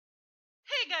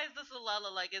guys, this is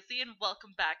Lala Legacy, and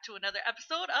welcome back to another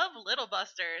episode of Little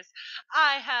Busters.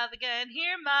 I have again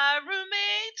here my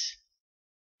roommate.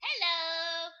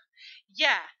 Hello!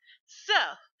 Yeah, so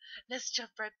let's jump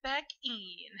right back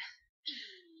in.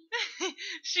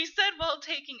 She said while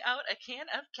taking out a can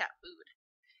of cat food.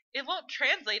 It won't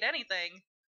translate anything.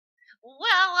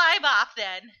 Well, I'm off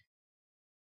then.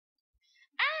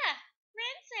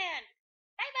 Rinsan!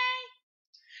 Bye-bye!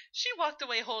 She walked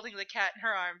away holding the cat in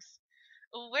her arms.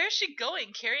 Where's she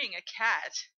going carrying a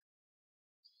cat?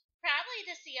 Probably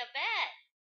to see a vet.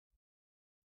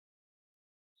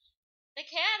 The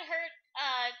cat hurt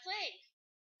its leg.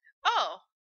 Oh,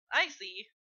 I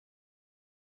see.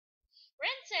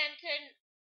 Rinsan couldn't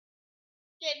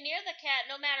get near the cat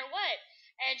no matter what,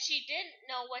 and she didn't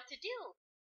know what to do.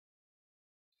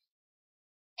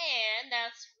 And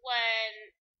that's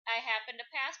when I happened to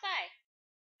pass by.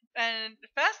 And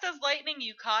fast as lightning,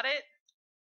 you caught it?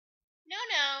 No.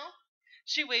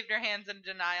 She waved her hands in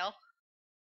denial.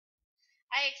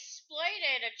 I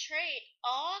exploited a trait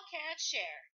all cats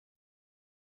share.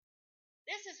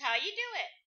 This is how you do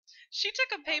it. She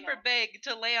took a paper bag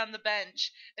to lay on the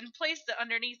bench and placed it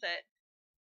underneath it.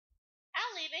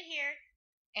 I'll leave it here.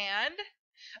 And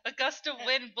a gust of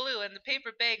wind blew and the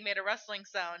paper bag made a rustling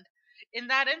sound. In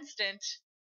that instant...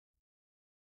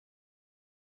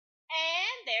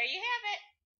 And there you have it.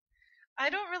 I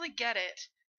don't really get it.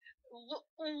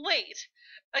 Wait,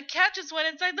 a cat just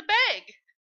went inside the bag.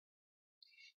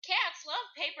 Cats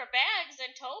love paper bags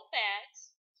and tote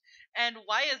bags. And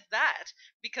why is that?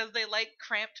 Because they like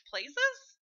cramped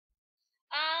places?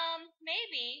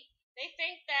 Maybe. They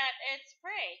think that it's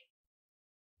prey.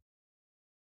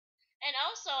 And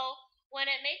also, when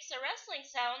it makes a rustling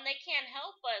sound, they can't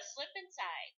help but slip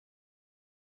inside.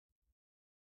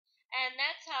 And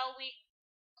that's how we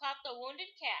caught the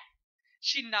wounded cat.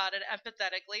 She nodded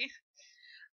empathetically.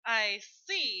 I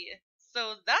see.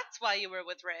 So that's why you were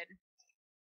with Rin.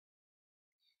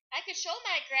 I could show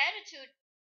my gratitude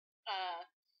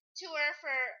to her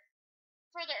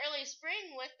for the early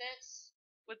spring with this.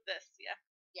 With this, yeah.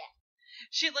 Yeah.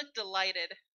 She looked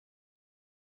delighted.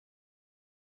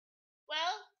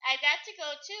 Well, I got to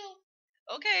go too.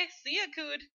 Okay, see ya,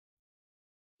 Cood.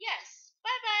 Yes,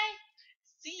 bye-bye.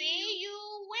 See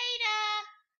you later.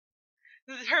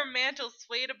 Her mantle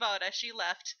swayed about as she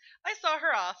left. I saw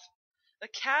her off. A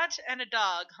cat and a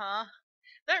dog, huh?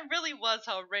 That really was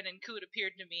how Rin and Cood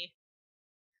appeared to me.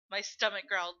 My stomach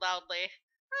growled loudly.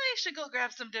 I should go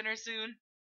grab some dinner soon.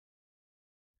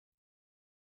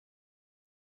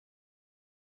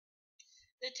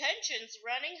 The tension's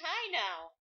running high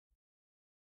now.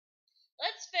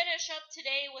 Let's finish up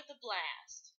today with a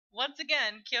blast. Once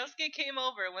again, Kyosuke came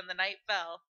over when the night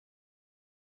fell.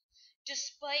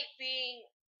 Despite being...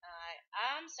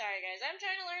 I'm sorry, guys. I'm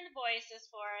trying to learn the voices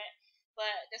for it.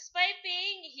 But despite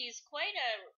being... He's quite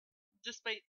a...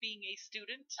 Despite being a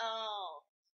student? Oh.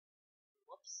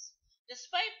 Whoops.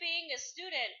 Despite being a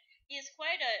student, he is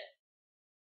quite a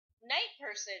night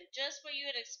person. Just what you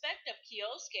would expect of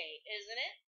Kyosuke, isn't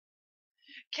it?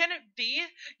 Can it be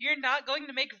you're not going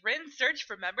to make Rin search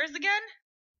for members again?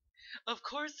 Of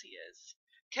course he is,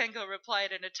 Kengo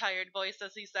replied in a tired voice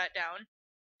as he sat down.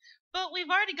 But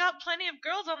we've already got plenty of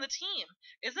girls on the team.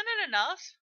 Isn't it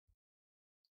enough?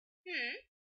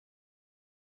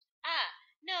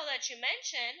 Now that you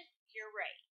mention, you're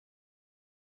right.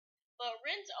 But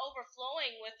Rin's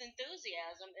overflowing with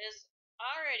enthusiasm is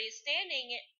already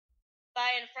standing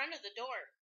by in front of the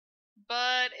door.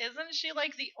 But isn't she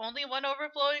like the only one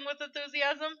overflowing with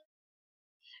enthusiasm?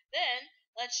 Then,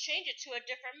 let's change it to a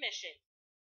different mission.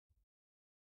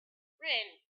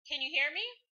 Rin, can you hear me?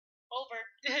 Over.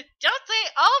 Don't say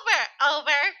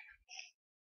over!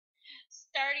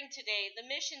 Starting today, the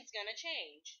mission's gonna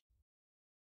change.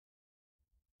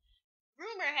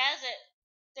 Rumor has it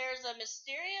there's a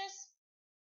mysterious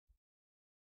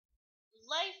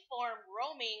life form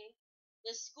roaming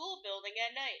the school building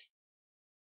at night.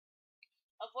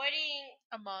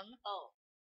 Among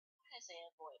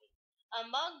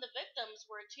the victims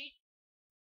were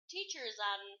teachers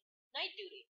on night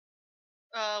duty.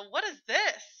 What is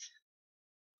this?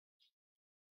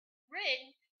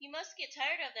 Rid, you must get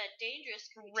tired of that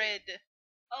dangerous creature. Rid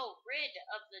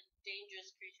of the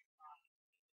dangerous creature.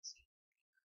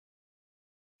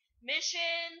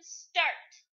 Mission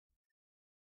start.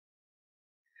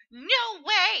 No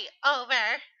way,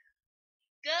 over.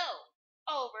 Go,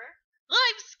 over.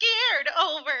 I'm scared,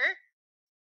 over.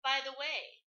 By the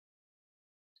way,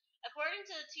 according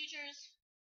to the teachers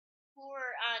who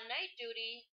were on night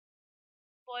duty,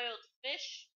 boiled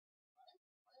fish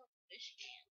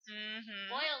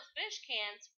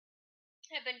cans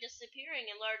have been disappearing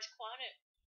in large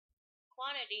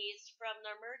quantities from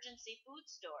the emergency food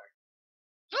store.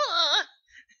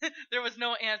 There was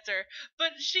no answer,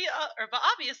 but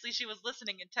obviously she was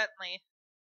listening intently.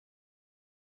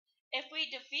 If we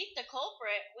defeat the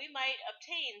culprit, we might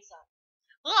obtain some.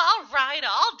 All right,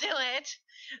 I'll do it.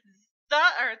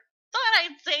 Thought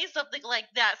I'd say something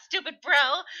like that, stupid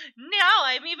bro. Now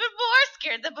I'm even more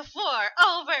scared than before.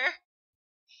 Over.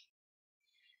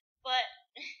 But,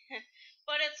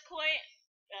 but it's quite.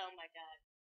 Oh my god.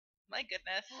 My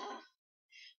goodness.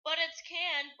 But it's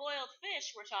canned boiled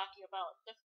fish we're talking about.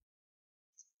 The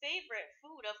favorite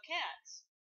food of cats.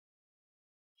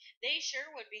 They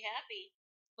sure would be happy.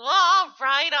 All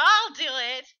right, I'll do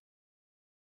it.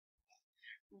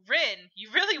 Rin, you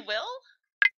really will?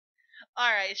 All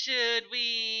right, should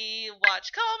we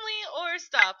watch calmly or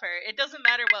stop her? It doesn't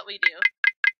matter what we do.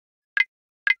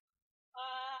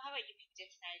 How about you pick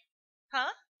this side?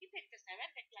 Huh? You pick this side. I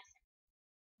picked last time.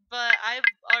 But I've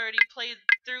already played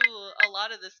through a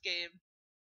lot of this game.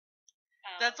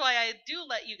 Oh. That's why I do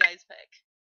let you guys pick.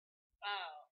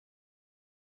 Oh.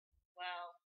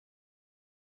 Well.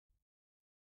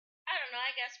 I don't know,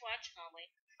 I guess watch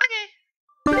calmly. Okay.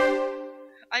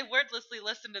 I wordlessly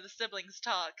listen to the siblings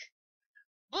talk.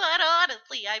 But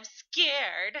honestly, I'm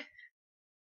scared.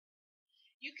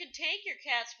 You can take your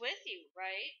cats with you,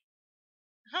 right?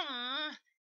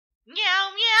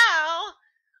 Meow meow.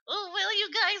 Will you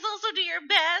guys also do your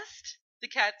best? The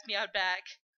cats meowed back.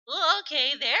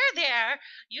 Okay, there.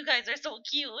 You guys are so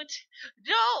cute.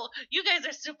 No, you guys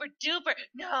are super duper.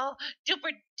 No,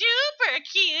 duper duper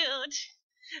cute.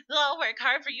 I'll work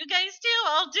hard for you guys too.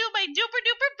 I'll do my duper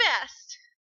duper best.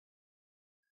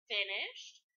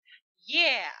 Finished?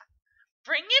 Yeah.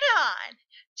 Bring it on.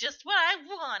 Just what I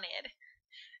wanted.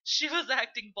 She was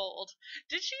acting bold.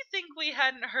 Did she think we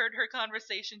hadn't heard her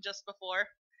conversation just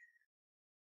before?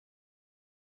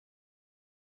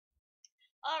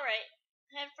 Alright,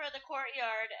 head for the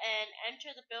courtyard and enter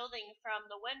the building from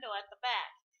the window at the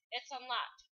back. It's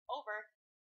unlocked. Over.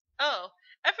 Oh,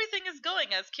 everything is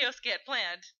going as Kyosuke had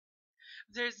planned.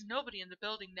 There's nobody in the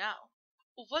building now.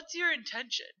 What's your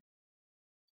intention?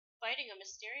 Fighting a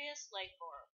mysterious life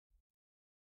form.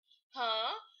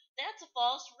 Huh? That's a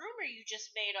false rumor you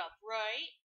just made up,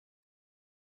 right?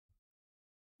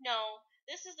 No,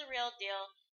 this is the real deal.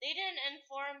 They didn't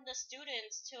inform the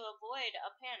students to avoid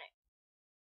a panic.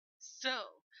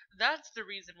 So, that's the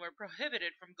reason we're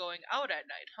prohibited from going out at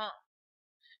night, huh?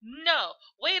 No,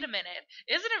 wait a minute.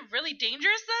 Isn't it really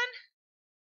dangerous then?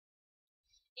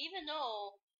 Even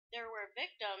though there were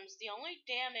victims, the only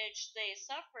damage they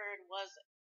suffered was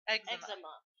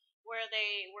eczema where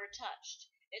they were touched.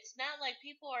 It's not like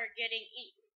people are getting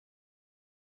eaten.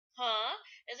 Huh?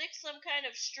 Is it some kind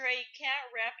of stray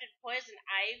cat wrapped in poison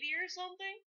ivy or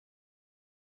something?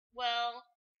 Well,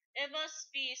 it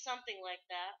must be something like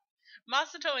that.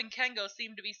 Masato and Kengo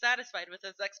seemed to be satisfied with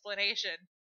his explanation.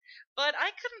 But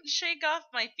I couldn't shake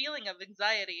off my feeling of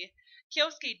anxiety.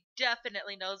 Kyosuke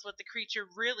definitely knows what the creature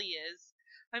really is.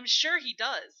 I'm sure he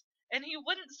does. And he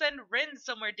wouldn't send Rin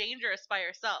somewhere dangerous by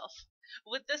herself.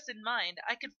 With this in mind,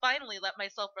 I could finally let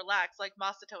myself relax like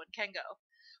Masato and Kengo.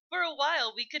 For a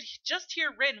while, we could just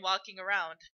hear Rin walking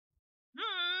around.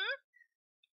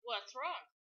 What's wrong?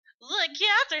 The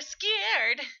cats are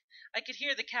scared. I could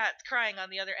hear the cats crying on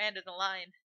the other end of the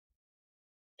line.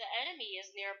 The enemy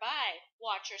is nearby.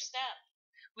 Watch your step.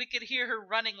 We could hear her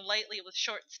running lightly with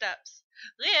short steps.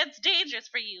 It's dangerous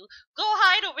for you. Go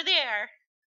hide over there.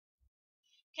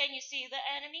 Can you see the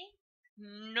enemy?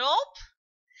 Nope.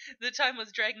 The time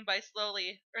was dragging by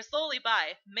slowly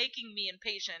by, making me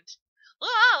impatient.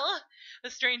 Oh! A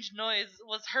strange noise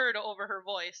was heard over her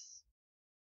voice.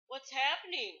 What's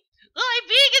happening? I'm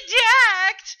being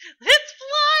attacked! It's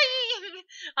flying!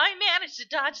 I managed to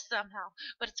dodge somehow,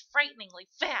 but it's frighteningly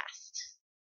fast.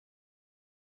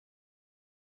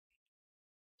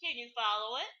 Can you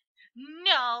follow it?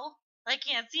 No, I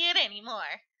can't see it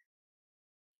anymore.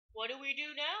 What do we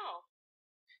do now?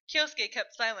 Kyosuke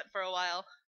kept silent for a while.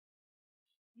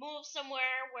 Move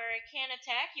somewhere where it can't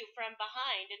attack you from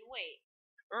behind and wait.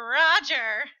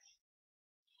 Roger!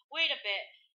 Wait a bit,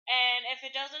 and if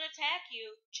it doesn't attack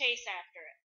you, chase after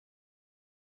it.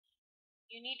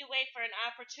 You need to wait for an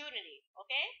opportunity,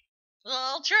 okay?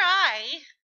 I'll try.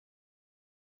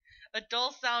 A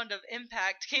dull sound of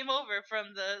impact came over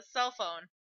from the cell phone.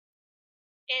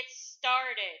 It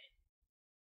started.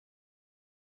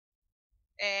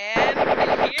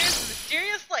 And here's the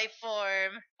mysterious life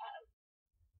form.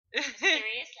 Mysterious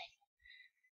life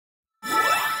form.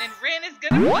 And Rin is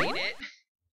gonna fight it.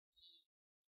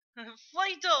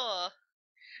 Fight her!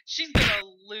 She's gonna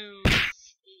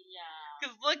lose. Yeah.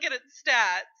 Because look at its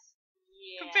stats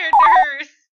Yeah. compared to hers.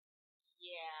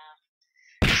 Yeah.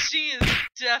 She is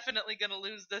definitely gonna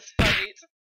lose this fight.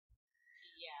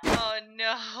 Yeah. Oh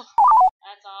no.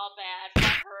 That's all bad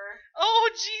for her. Oh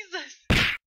Jesus.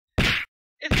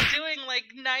 It's doing like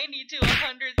 90 to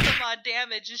 100 some odd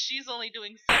damage, and she's only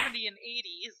doing 70 and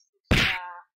 80s.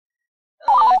 Yeah.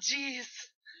 Oh jeez.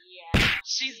 Yeah.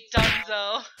 She's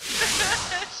donezo.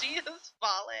 She has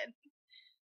fallen.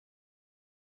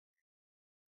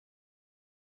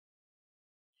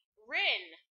 Rin,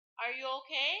 are you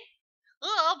okay?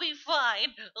 Oh, I'll be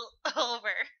fine.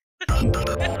 Over.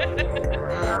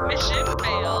 Mission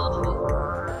failed.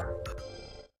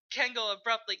 Kengo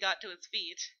abruptly got to his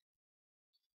feet.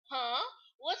 Huh?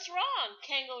 What's wrong,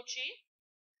 Kengo-chi?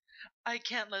 I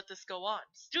can't let this go on.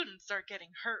 Students are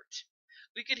getting hurt.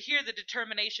 We could hear the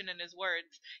determination in his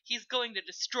words. He's going to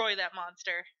destroy that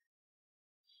monster.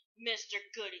 Mr.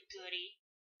 Goody-Goody.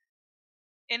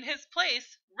 In his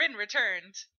place, Rin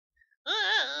returned.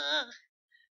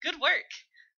 Good work.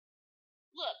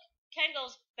 Look,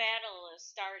 Kengo's battle is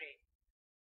starting.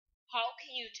 How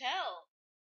can you tell?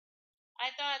 I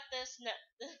thought this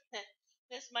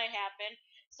this might happen,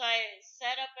 so I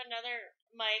set up another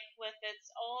mic with its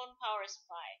own power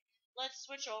supply. Let's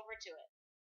switch over to it.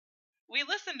 We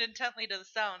listened intently to the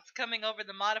sounds coming over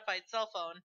the modified cell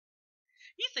phone.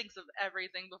 He thinks of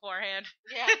everything beforehand.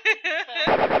 Yeah.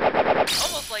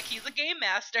 Almost like he's a game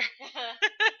master.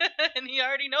 And he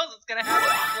already knows what's gonna happen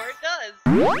before it does.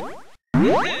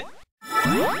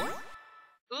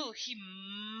 Ooh, he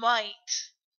might.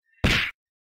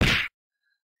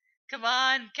 Come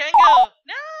on, Kengo!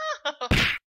 No!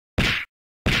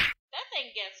 That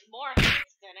thing gets more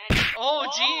hits than anything. Oh,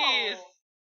 jeez.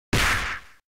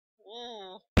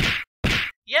 Ooh.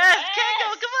 Yes,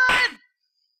 Kengo, come on!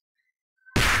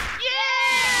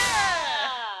 Yeah!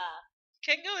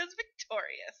 Kengo is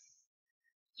victorious.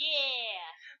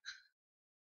 Yeah.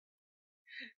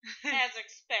 As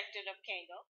expected of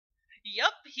Kengo.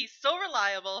 Yup, he's so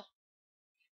reliable.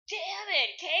 Damn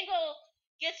it, Kengo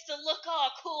gets to look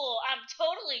all cool. I'm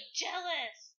totally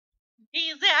jealous.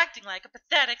 He's acting like a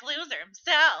pathetic loser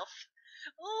himself.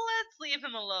 Let's leave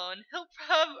him alone. He'll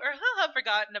have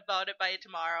forgotten about it by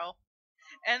tomorrow.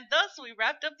 And thus we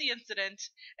wrapped up the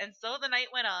incident, and so the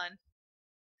night went on.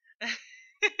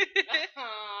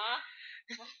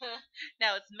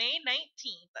 Now it's May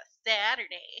 19th, a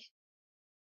Saturday.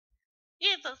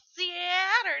 It's a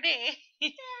Saturday.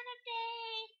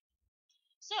 Saturday.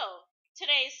 So,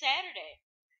 today's Saturday.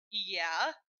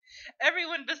 Yeah.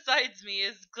 Everyone besides me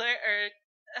is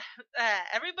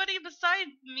everybody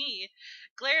besides me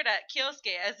glared at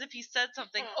Kyosuke as if he said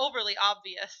something overly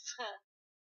obvious.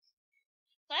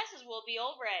 Classes will be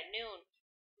over at noon.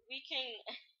 We can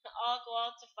all go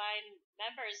out to find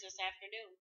members this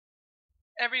afternoon.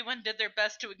 Everyone did their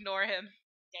best to ignore him.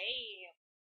 Damn.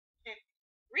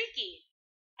 Riki,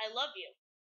 I love you.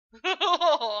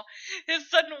 His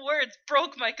sudden words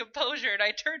broke my composure, and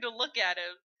I turned to look at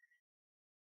him.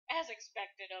 As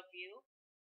expected of you.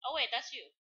 Oh wait, that's you.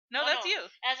 No, that's you.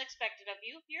 As expected of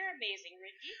you. You're amazing,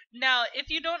 Riki. Now, if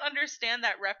you don't understand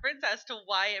that reference as to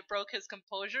why it broke his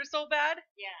composure so bad,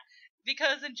 yeah.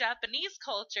 Because in Japanese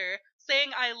culture,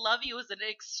 saying I love you is an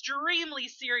extremely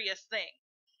serious thing.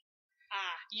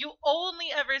 You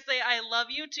only ever say I love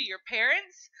you to your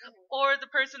parents or the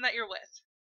person that you're with.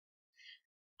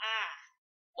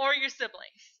 Or your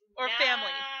siblings. Or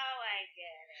family. Now I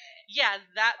get it. Yeah,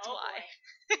 that's why.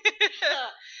 Is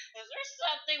there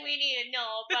something we need to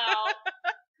know about?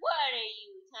 What are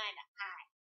you trying to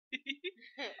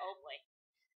hide? Oh boy.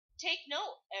 Take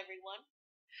note, everyone.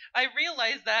 I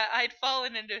realized that I'd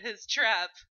fallen into his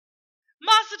trap.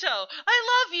 Masato, I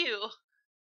love you!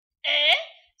 Eh?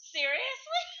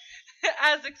 Seriously?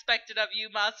 As expected of you,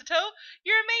 Masato,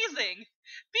 you're amazing.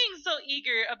 Being so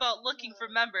eager about looking for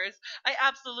members, I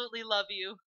absolutely love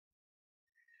you.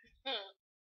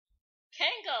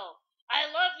 Kengo, I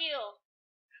love you.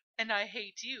 And I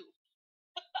hate you.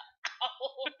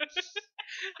 Ouch.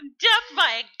 Dumped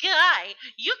by a guy.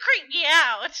 You creep me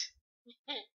out.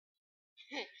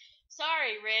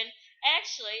 Sorry, Rin.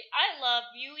 Actually, I love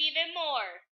you even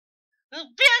more.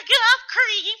 Back off,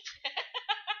 creep!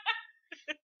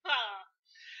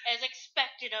 As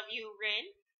expected of you,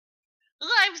 Rin.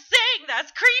 I'm saying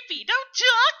that's creepy. Don't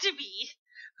talk to me.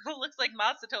 Looks like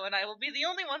Masato and I will be the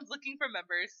only ones looking for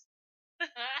members.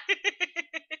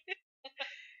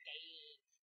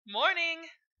 Morning.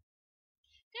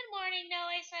 Good morning,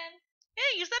 Noe-san.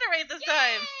 Hey, you said it right this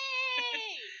time.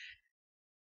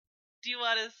 Do you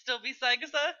want to still be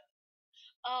Saigusa?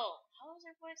 Oh, how was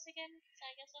her voice again,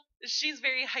 Saigusa? She's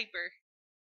very hyper.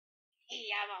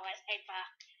 Yeah, I'm always hyper.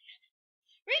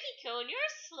 Ricky-kun,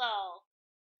 you're slow.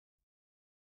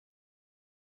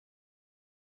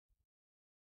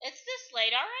 It's this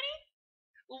late already?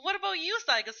 What about you,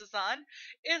 Saigusa-san?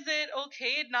 Is it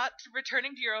okay not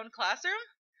returning to your own classroom?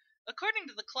 According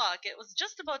to the clock, it was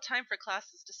just about time for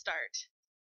classes to start.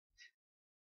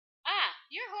 Ah,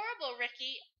 you're horrible,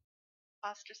 Ricky.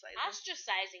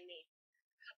 Ostracizing me.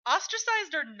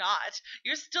 Ostracized or not,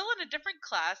 you're still in a different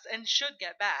class and should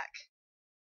get back.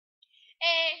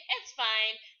 It's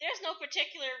fine. There's no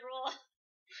particular rule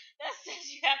that says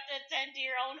you have to attend to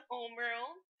your own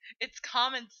homeroom. It's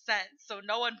common sense, so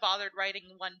no one bothered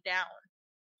writing one down.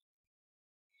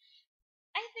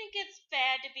 I think it's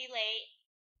bad to be late.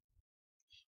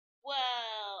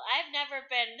 Well, I've never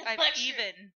been lectured.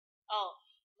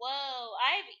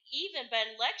 I've even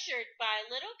been lectured by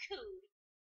little Coon.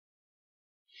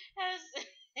 Has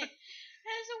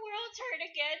the world turned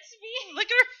against me? Look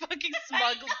at her fucking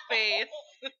smug face.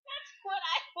 That's what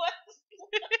I was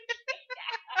looking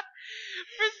at.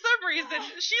 For some reason,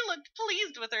 she looked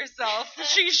pleased with herself.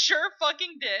 She sure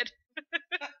fucking did.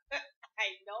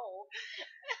 I know.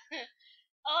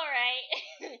 Alright.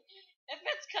 If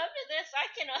it's come to this, I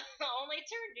can only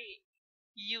turn to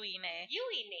Yui-ne.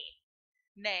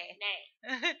 Nay.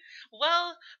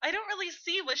 Well, I don't really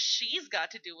see what she's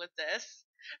got to do with this.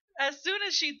 As soon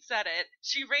as she'd said it,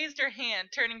 she raised her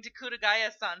hand, turning to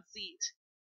Kurugaya-san's seat.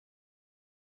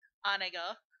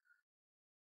 Anego.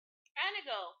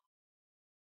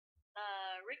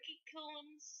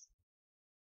 Ricky-kun's...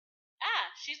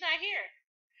 Ah, she's not here.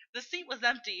 The seat was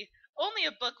empty. Only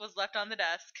a book was left on the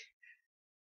desk.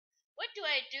 What do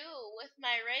I do with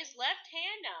my raised left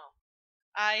hand now?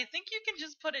 I think you can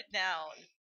just put it down.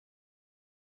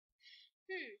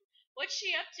 What's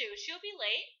she up to? She'll be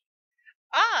late?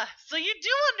 Ah, so you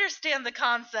do understand the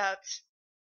concept.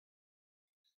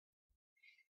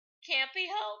 Can't be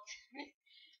helped.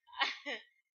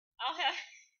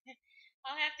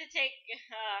 I'll have to take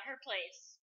her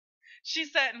place. She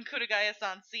sat in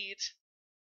Kurugaya-san's seat.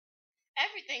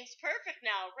 Everything's perfect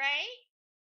now, right?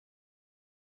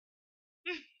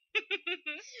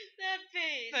 That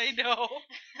face. I know.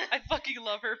 I fucking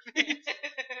love her face.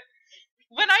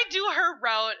 When I do her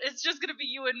route, it's just gonna be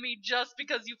you and me just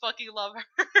because you fucking love her.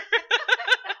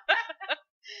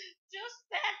 Just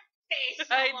that face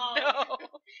alone. I know.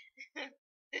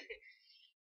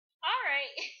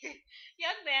 Alright,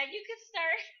 young man, you can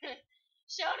start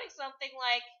shouting something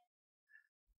like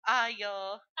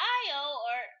Ayo.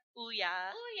 or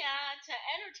Ouya. to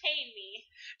entertain me.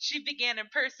 She began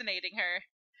impersonating her.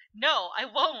 No, I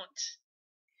won't.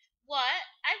 What?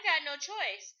 I've got no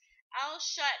choice. I'll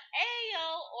shout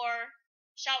Ayo or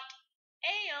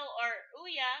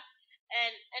Ouya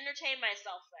and entertain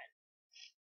myself then.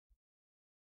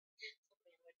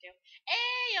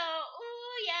 Ayo,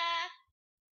 Ouya.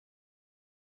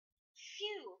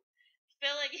 Phew.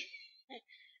 Filling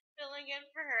in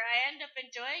for her. I end up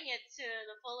enjoying it to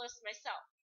the fullest myself.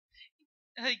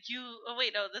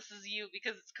 Wait, no, this is you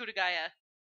because it's Kurugaya.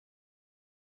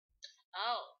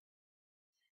 Oh.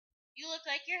 You look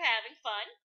like you're having fun.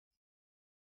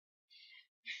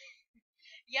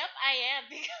 Yep, I am,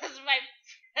 because my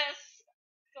breasts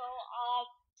go all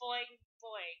boing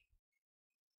boing.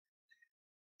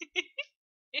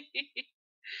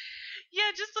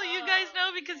 Yeah, just so you guys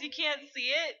know, because you can't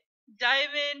see it,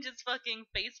 Diamond just fucking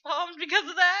facepalmed because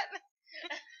of that.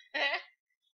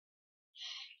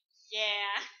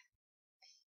 Yeah.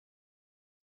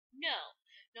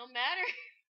 No matter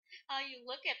how you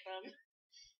look at them,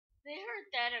 they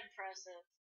aren't that impressive.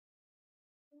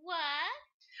 What?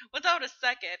 Without a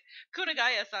second,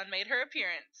 Kurugaya-san made her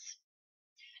appearance.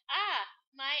 Ah,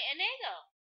 my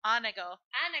Anego. Why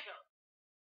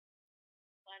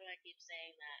do I keep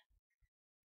saying that?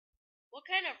 What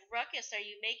kind of ruckus are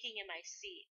you making in my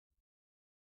seat?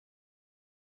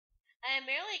 I am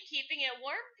merely keeping it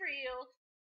warm for you.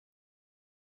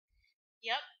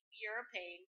 Yep, you're a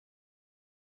pain.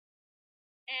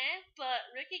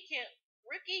 But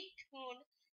Ricky-kun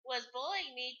was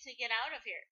bullying me to get out of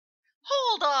here.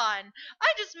 Hold on! I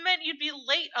just meant you'd be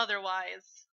late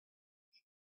otherwise.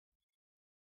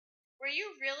 Were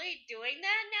you really doing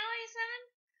that,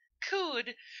 Naoi-san?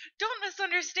 Cood, don't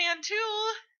misunderstand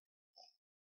too.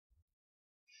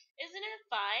 Isn't it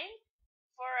fine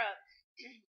for a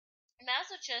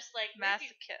masochist like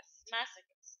Masochist.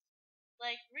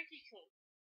 Like Ricky-kun?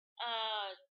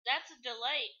 That's a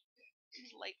delight.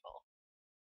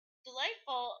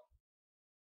 Delightful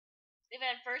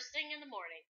event first thing in the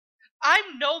morning.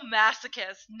 I'm no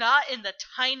masochist, not in the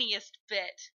tiniest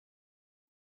bit.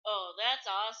 Oh, that's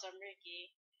awesome,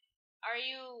 Ricky. Are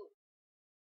you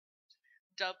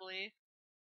Doubly.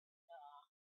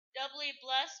 Doubly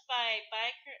blessed by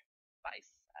Biceps?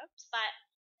 Why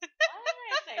did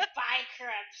I say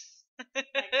bicreps?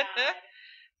 My God.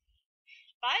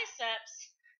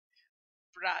 Biceps.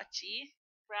 Brachi.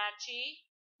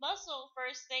 Muscle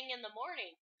first thing in the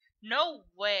morning. No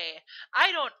way.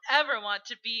 I don't ever want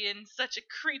to be in such a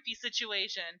creepy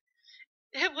situation.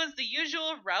 It was the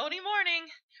usual rowdy morning.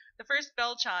 The first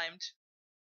bell chimed.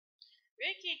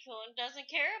 Ricky-kun doesn't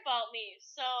care about me,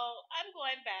 so I'm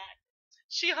going back.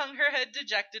 She hung her head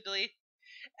dejectedly.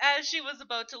 As she was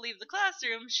about to leave the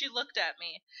classroom, she looked at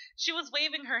me. She was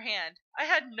waving her hand. I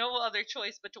had no other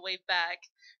choice but to wave back.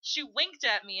 She winked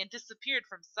at me and disappeared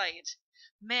from sight.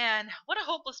 Man, what a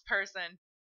hopeless person.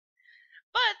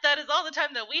 But that is all the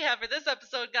time that we have for this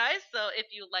episode, guys. So if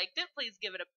you liked it, please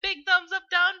give it a big thumbs up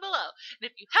down below. And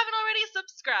if you haven't already,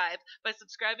 subscribe. By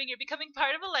subscribing, you're becoming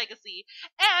part of a legacy.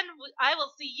 And I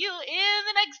will see you in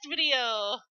the next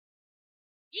video.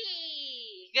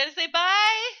 Yee! You gotta say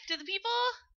bye to the people?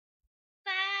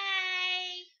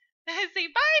 Bye!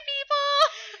 Say bye, people!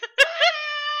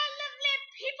 Bye, lovely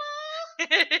people!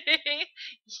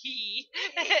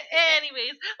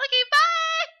 Anyways, okay,